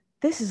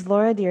This is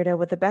Laura Dierda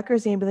with the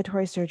Becker's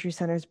Ambulatory Surgery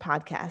Center's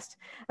podcast.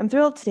 I'm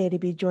thrilled today to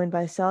be joined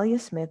by Celia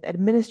Smith,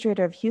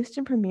 Administrator of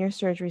Houston Premier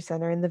Surgery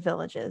Center in the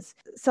Villages.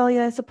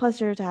 Celia, it's a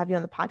pleasure to have you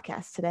on the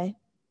podcast today.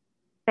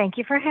 Thank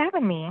you for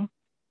having me.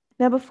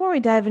 Now, before we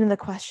dive into the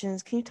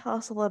questions, can you tell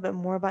us a little bit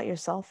more about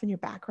yourself and your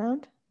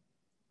background?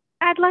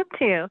 I'd love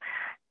to.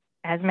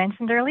 As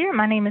mentioned earlier,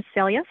 my name is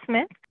Celia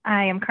Smith.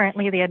 I am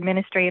currently the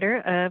administrator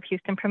of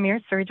Houston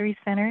Premier Surgery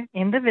Center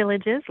in the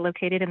Villages,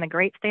 located in the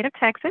great state of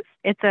Texas.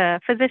 It's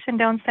a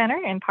physician-owned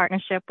center in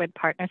partnership with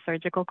Partner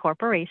Surgical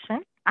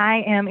Corporation.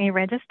 I am a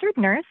registered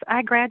nurse.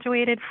 I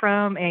graduated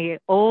from an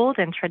old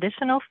and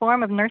traditional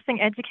form of nursing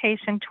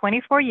education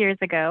 24 years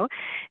ago.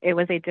 It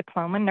was a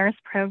diploma nurse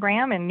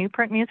program in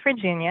Newport News,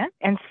 Virginia.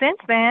 And since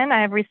then,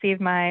 I've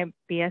received my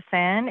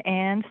BSN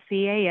and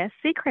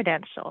CASC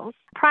credentials.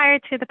 Prior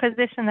to the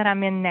position that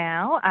I'm in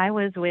now, I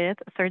was with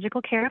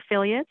Surgical Care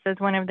Affiliates as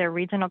one of their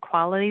regional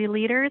quality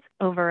leaders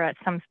over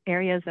some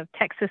areas of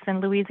Texas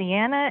and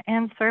Louisiana,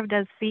 and served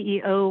as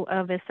CEO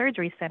of a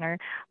surgery center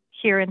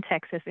here in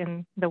Texas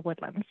in the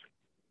Woodlands.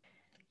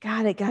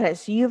 Got it.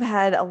 So you've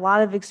had a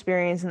lot of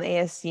experience in the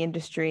ASC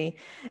industry,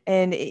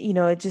 and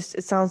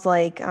it sounds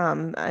like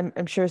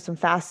I'm sure some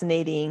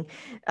fascinating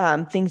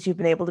things you've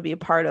been able to be a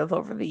part of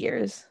over the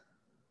years.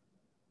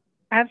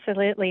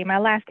 Absolutely. My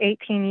last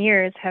 18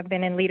 years have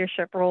been in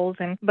leadership roles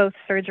in both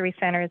surgery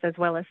centers as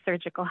well as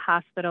surgical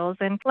hospitals.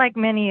 And like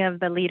many of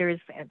the leaders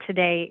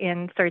today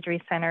in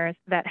surgery centers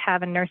that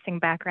have a nursing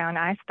background,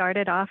 I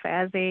started off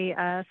as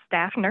a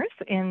staff nurse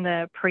in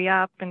the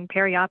pre-op and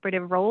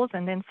perioperative roles,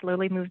 and then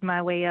slowly moved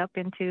my way up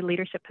into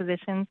leadership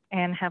positions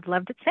and have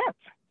loved it since.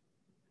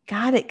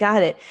 Got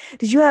it.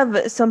 Did you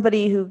have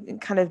somebody who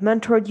kind of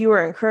mentored you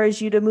or encouraged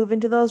you to move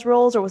into those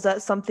roles, or was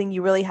that something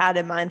you really had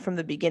in mind from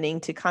the beginning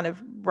to kind of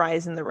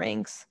rise in the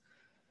ranks?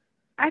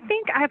 I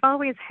think I've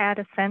always had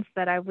a sense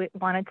that I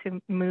wanted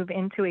to move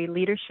into a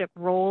leadership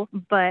role,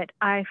 but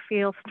I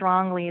feel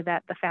strongly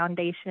that the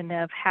foundation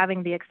of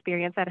having the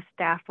experience at a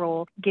staff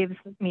role gives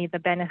me the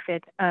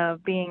benefit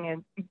of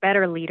being a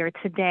better leader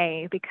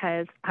today,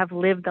 because I've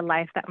lived the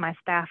life that my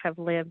staff have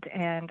lived,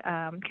 and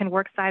can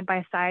work side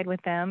by side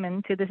with them,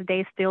 and to this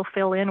day still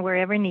fill in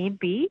wherever need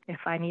be.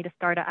 If I need to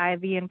start an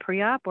IV in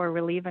pre-op or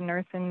relieve a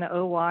nurse in the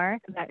OR,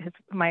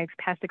 my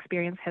past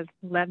experience has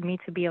led me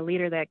to be a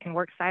leader that can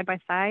work side by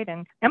side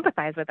and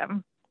empathize with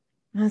them.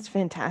 That's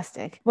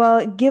fantastic.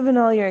 Well, given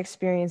all your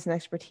experience and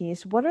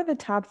expertise, what are the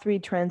top 3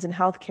 trends in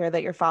healthcare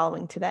that you're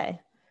following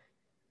today?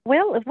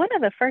 Well, one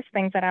of the first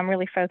things that I'm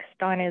really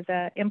focused on is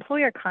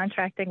employer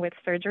contracting with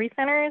surgery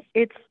centers.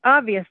 It's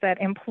obvious that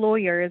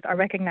employers are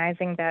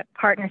recognizing that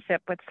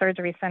partnership with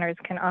surgery centers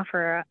can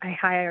offer a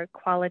higher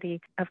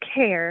quality of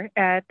care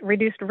at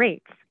reduced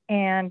rates.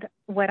 And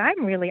what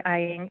I'm really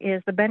eyeing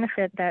is the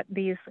benefit that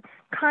these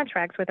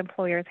contracts with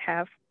employers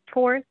have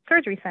for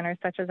surgery centers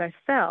such as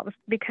ourselves,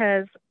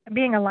 because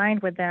being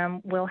aligned with them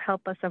will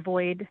help us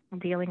avoid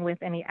dealing with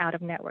any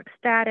out-of-network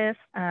status.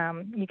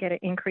 You get an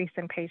increase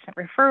in patient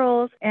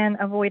referrals and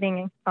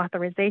avoiding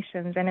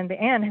authorizations. And in the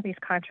end, these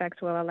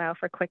contracts will allow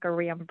for quicker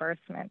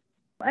reimbursement.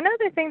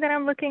 Another thing that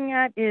I'm looking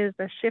at is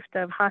the shift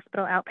of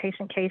hospital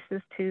outpatient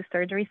cases to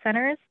surgery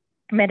centers.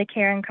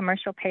 Medicare and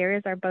commercial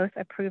payers are both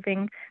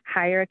approving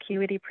higher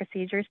acuity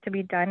procedures to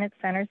be done at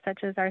centers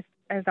such as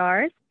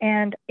ours.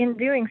 And in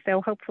doing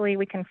so, hopefully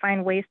we can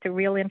find ways to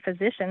reel in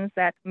physicians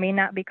that may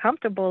not be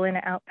comfortable in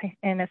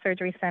a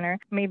surgery center,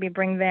 maybe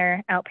bring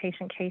their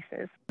outpatient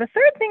cases. The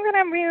third thing that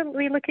I'm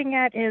really looking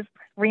at is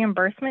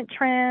reimbursement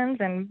trends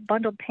and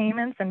bundled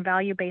payments and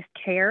value-based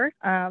care.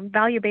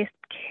 Value-based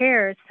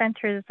care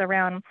centers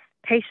around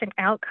patient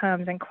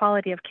outcomes and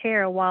quality of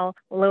care while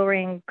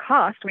lowering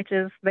cost, which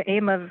is the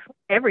aim of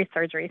every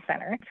surgery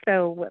center.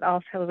 So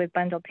also with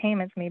bundled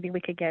payments, maybe we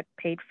could get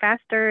paid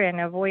faster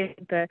and avoid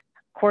the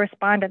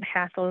correspondent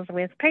hassles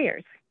with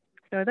payers.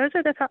 So those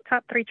are the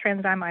top 3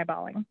 trends I'm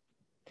eyeballing.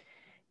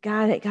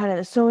 Got it.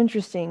 That's so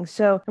interesting.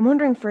 So I'm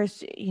wondering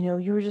first, you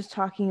were just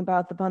talking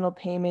about the bundled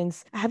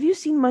payments. Have you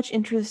seen much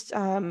interest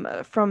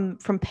from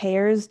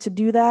payers to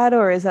do that?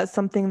 Or is that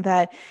something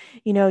that,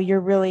 you're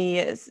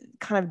really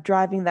kind of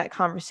driving that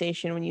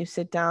conversation when you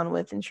sit down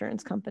with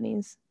insurance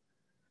companies?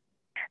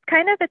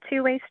 Kind of a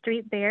two-way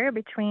street there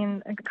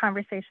between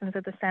conversations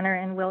with the center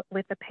and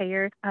with the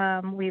payer.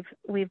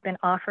 We've been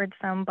offered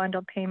some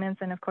bundled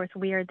payments, and of course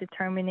we are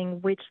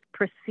determining which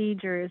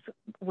procedures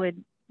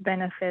would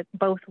benefit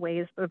both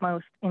ways the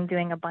most in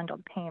doing a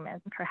bundled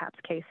payment, perhaps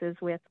cases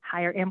with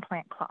higher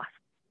implant costs.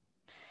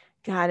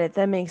 Got it.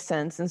 That makes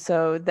sense. And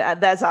so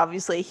that's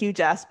obviously a huge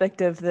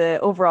aspect of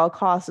the overall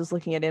cost is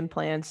looking at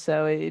implants.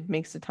 So it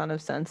makes a ton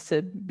of sense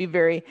to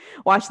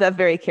watch that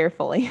very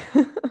carefully.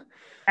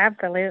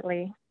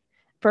 Absolutely.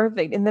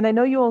 Perfect. And then I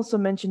know you also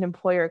mentioned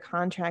employer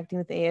contracting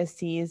with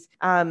ASCs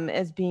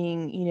as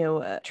being,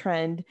 a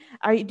trend.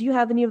 Do you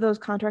have any of those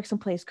contracts in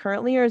place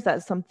currently, or is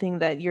that something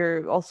that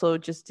you're also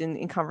just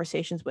in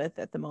conversations with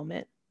at the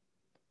moment?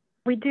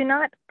 We do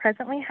not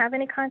presently have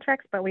any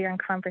contracts, but we are in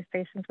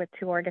conversations with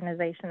 2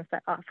 organizations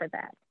that offer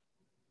that.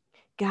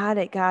 Got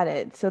it, got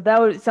it. So that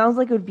would sounds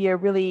like it would be a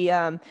really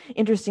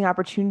interesting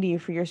opportunity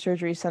for your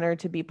surgery center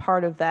to be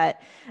part of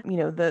that,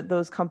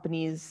 those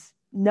companies'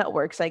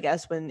 networks, I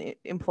guess, when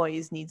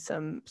employees need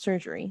some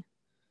surgery.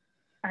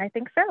 I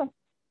think so.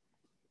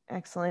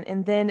 Excellent.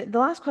 And then the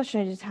last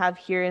question I just have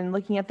here, in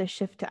looking at the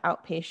shift to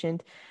outpatient,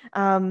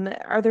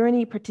 are there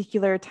any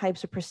particular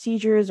types of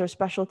procedures or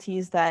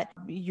specialties that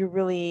you're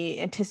really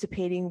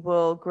anticipating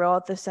will grow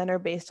at the center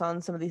based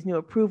on some of these new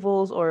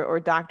approvals, or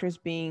doctors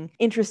being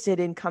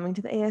interested in coming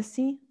to the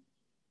ASC?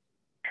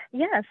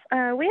 Yes,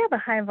 we have a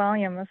high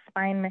volume of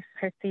spine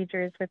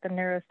procedures with the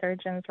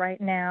neurosurgeons right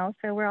now.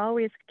 So we're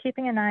always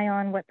keeping an eye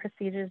on what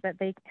procedures that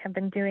they have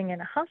been doing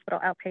in a hospital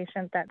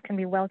outpatient that can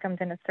be welcomed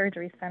in a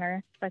surgery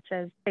center, such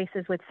as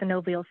cases with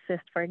synovial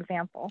cyst, for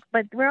example.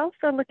 But we're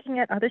also looking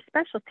at other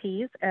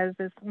specialties, as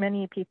is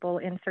many people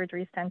in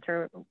surgery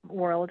center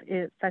world,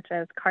 such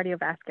as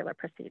cardiovascular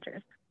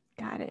procedures.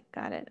 Got it.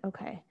 Got it.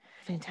 Okay.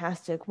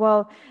 Fantastic.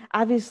 Well,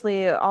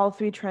 obviously, all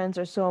three trends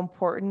are so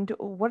important.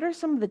 What are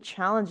some of the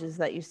challenges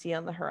that you see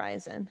on the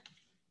horizon?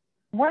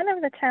 One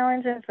of the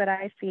challenges that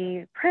I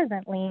see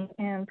presently,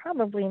 and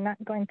probably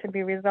not going to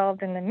be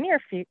resolved in the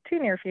too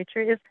near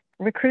future, is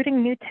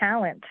recruiting new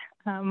talent.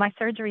 My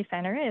surgery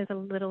center is a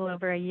little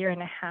over a year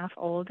and a half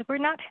old.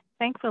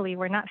 Thankfully,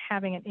 we're not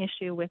having an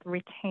issue with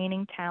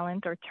retaining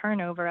talent or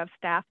turnover of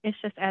staff. It's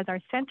just as our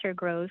center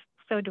grows,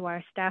 so do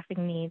our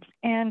staffing needs.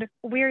 And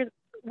we're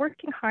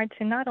working hard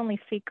to not only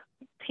seek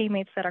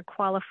teammates that are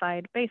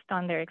qualified based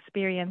on their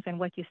experience and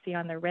what you see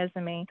on their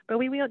resume, but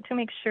we want to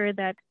make sure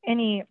that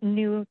any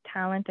new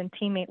talent and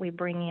teammate we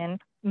bring in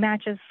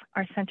matches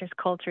our center's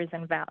cultures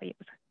and values.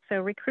 So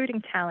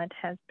recruiting talent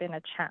has been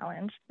a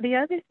challenge. The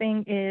other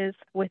thing is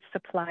with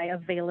supply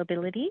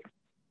availability,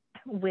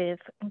 with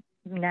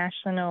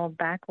national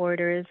back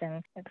orders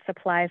and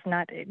supplies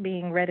not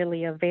being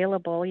readily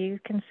available, you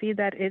can see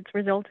that it's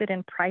resulted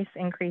in price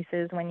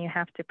increases when you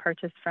have to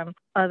purchase from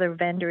other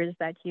vendors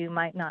that you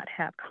might not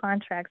have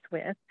contracts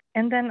with.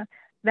 And then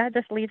that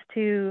just leads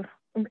to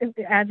it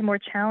adds more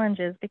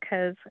challenges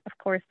because, of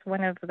course,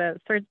 one of the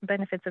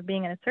benefits of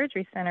being in a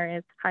surgery center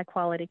is high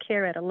quality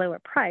care at a lower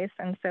price.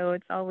 And so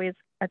it's always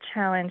a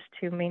challenge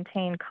to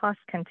maintain cost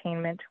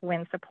containment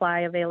when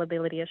supply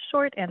availability is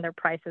short and their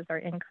prices are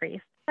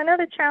increased.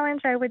 Another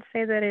challenge I would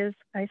say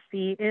I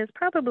see is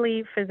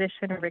probably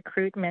physician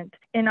recruitment.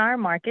 In our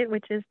market,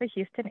 which is the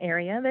Houston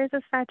area, there's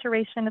a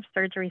saturation of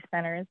surgery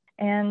centers.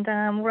 And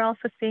we're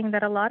also seeing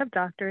that a lot of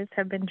doctors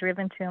have been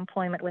driven to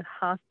employment with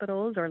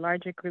hospitals or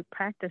larger group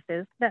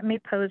practices that may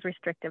pose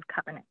restrictive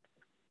covenants.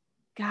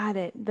 Got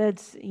it.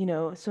 That's,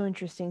 so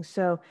interesting.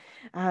 So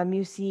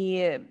you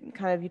see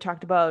you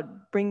talked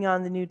about bringing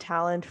on the new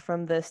talent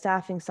from the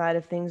staffing side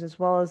of things, as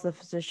well as the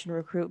physician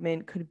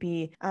recruitment could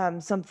be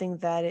something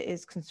that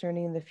is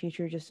concerning in the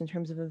future, just in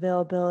terms of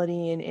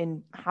availability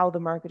and how the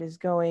market is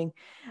going.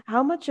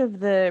 How much of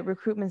the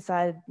recruitment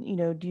side,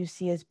 do you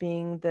see as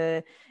being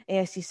the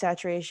ASC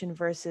saturation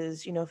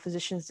versus,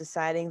 physicians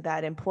deciding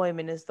that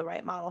employment is the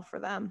right model for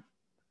them?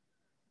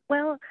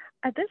 Well,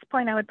 at this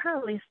point, I would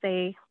probably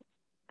say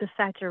the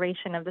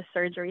saturation of the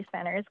surgery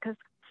centers, because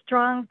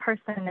strong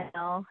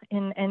personnel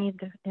in any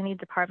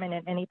department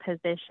in any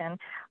position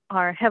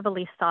are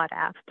heavily sought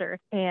after.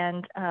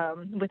 And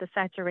with the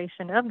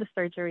saturation of the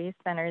surgery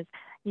centers,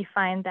 you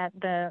find that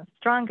the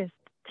strongest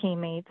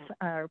teammates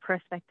or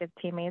prospective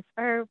teammates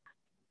are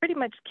pretty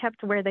much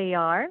kept where they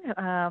are.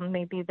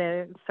 Maybe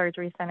the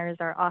surgery centers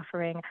are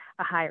offering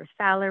a higher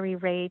salary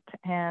rate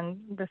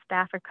and the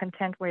staff are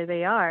content where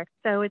they are.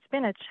 So it's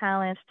been a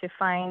challenge to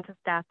find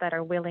staff that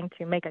are willing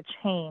to make a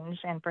change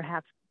and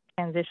perhaps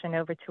transition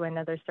over to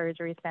another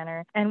surgery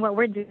center. And what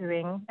we're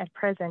doing at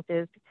present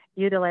is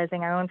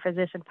utilizing our own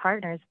physician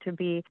partners to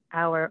be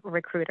our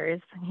recruiters.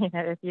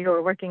 If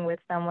you're working with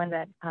someone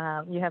that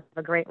you have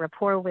a great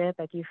rapport with,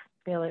 that you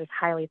feel is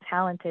highly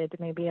talented,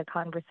 maybe a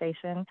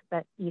conversation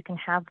that you can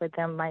have with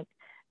them might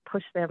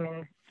push them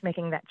in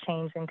making that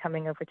change and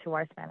coming over to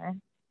our center.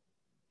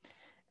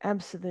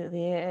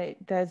 Absolutely.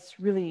 That's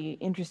really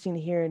interesting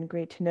to hear and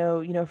great to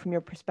know, from your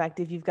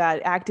perspective. You've got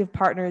active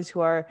partners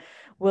who are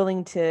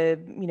willing to,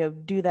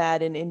 do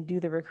that and do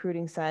the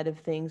recruiting side of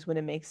things when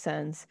it makes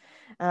sense.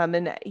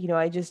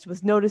 I just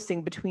was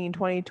noticing between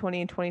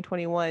 2020 and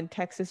 2021,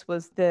 Texas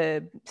was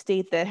the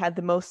state that had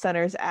the most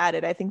centers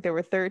added. I think there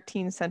were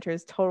 13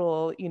 centers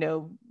total,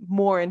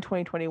 more in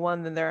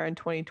 2021 than there are in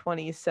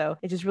 2020. So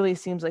it just really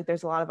seems like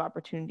there's a lot of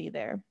opportunity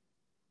there.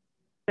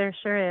 There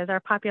sure is. Our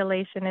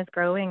population is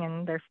growing,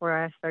 and therefore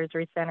our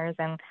surgery centers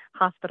and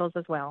hospitals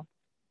as well.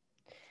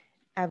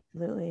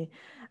 Absolutely.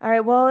 All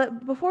right. Well,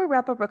 before we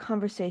wrap up our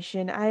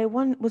conversation,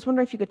 was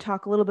wondering if you could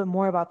talk a little bit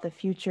more about the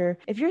future.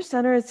 If your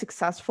center is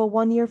successful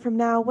 1 year from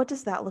now, what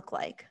does that look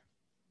like?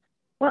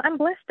 Well, I'm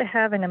blessed to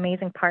have an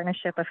amazing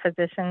partnership of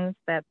physicians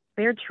that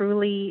they're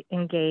truly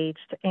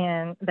engaged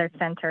in their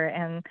center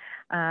and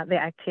the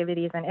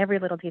activities and every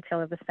little detail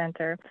of the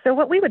center. So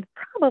what we would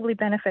probably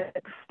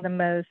benefit the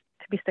most,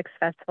 to be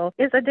successful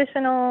is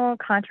additional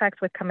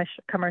contracts with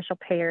commercial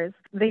payers.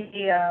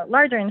 The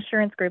larger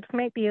insurance groups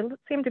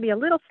seem to be a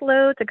little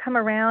slow to come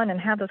around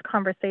and have those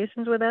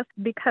conversations with us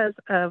because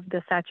of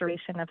the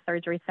saturation of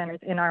surgery centers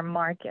in our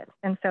market.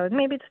 And so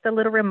maybe just a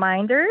little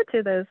reminder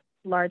to those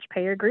large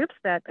payer groups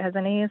that as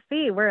an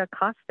ASC, we're a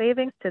cost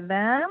savings to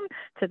them,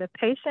 to the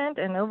patient,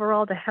 and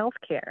overall to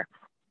healthcare.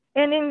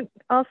 And then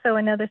also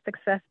another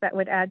success that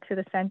would add to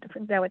the center,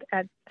 that would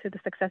add to the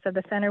success of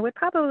the center would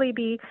probably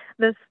be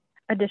this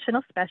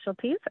additional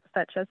specialties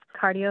such as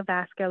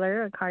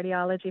cardiovascular or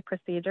cardiology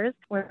procedures.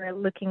 We're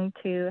looking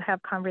to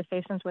have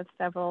conversations with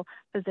several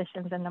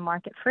physicians in the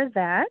market for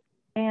that.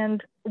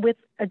 And with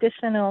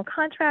additional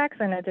contracts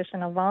and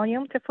additional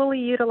volume to fully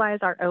utilize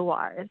our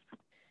ORs.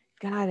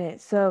 Got it.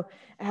 So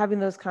having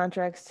those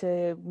contracts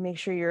to make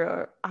sure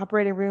your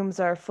operating rooms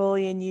are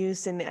fully in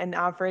use and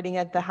operating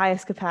at the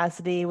highest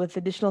capacity with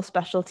additional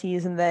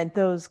specialties, and then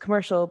those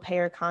commercial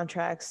payer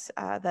contracts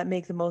that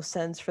make the most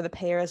sense for the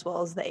payer as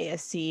well as the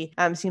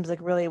ASC seems like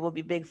really will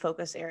be big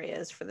focus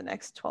areas for the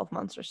next 12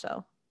 months or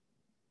so.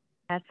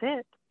 That's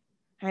it.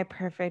 All right,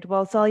 perfect.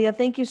 Well, Celia,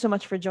 thank you so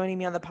much for joining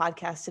me on the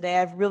podcast today.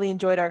 I've really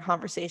enjoyed our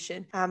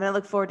conversation, and I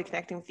look forward to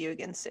connecting with you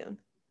again soon.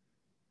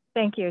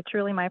 Thank you.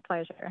 Truly my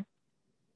pleasure.